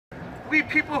we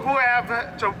people who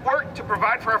have to work to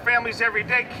provide for our families every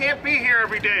day can't be here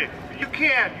every day. You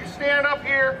can. You stand up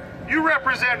here, you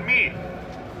represent me.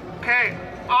 Okay,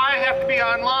 I have to be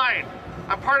online.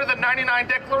 I'm part of the 99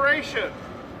 Declaration.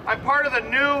 I'm part of the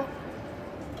new,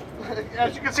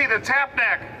 as you can see, the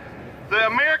TAPNEC, the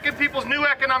American People's New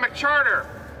Economic Charter.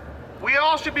 We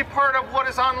all should be part of what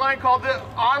is online called the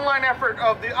online effort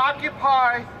of the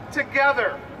Occupy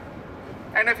Together.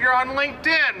 And if you're on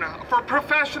LinkedIn, for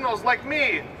professionals like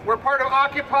me, we're part of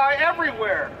Occupy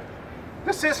Everywhere.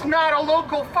 This is not a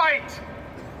local fight.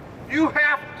 You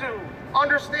have to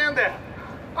understand that.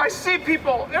 I see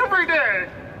people every day.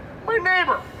 My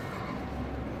neighbor,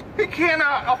 he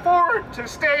cannot afford to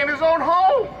stay in his own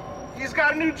home. He's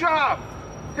got a new job.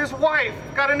 His wife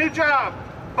got a new job.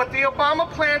 But the Obama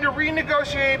plan to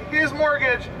renegotiate his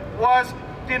mortgage was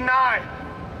denied.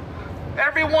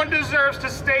 Everyone deserves to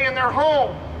stay in their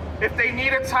home. If they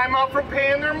need a timeout from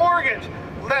paying their mortgage,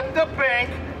 let the bank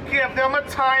give them a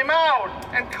timeout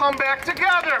and come back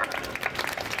together.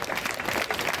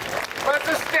 Let's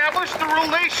establish the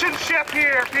relationship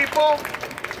here, people.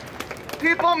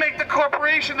 People make the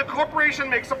corporation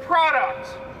makes a product.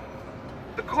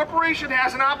 The corporation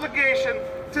has an obligation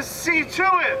to see to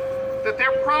it that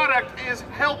their product is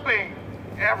helping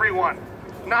everyone,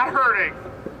 not hurting.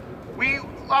 We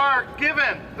are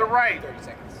given the right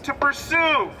to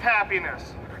pursue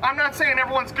happiness. I'm not saying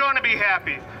everyone's going to be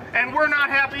happy, and we're not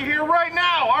happy here right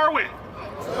now, are we?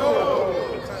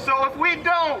 No. So if we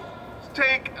don't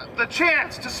take the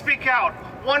chance to speak out,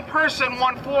 one person,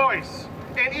 one voice,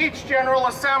 in each General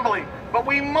Assembly, but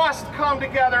we must come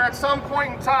together at some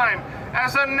point in time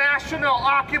as a national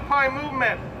Occupy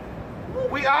movement.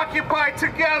 We occupy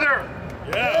together.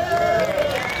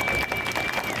 Yeah.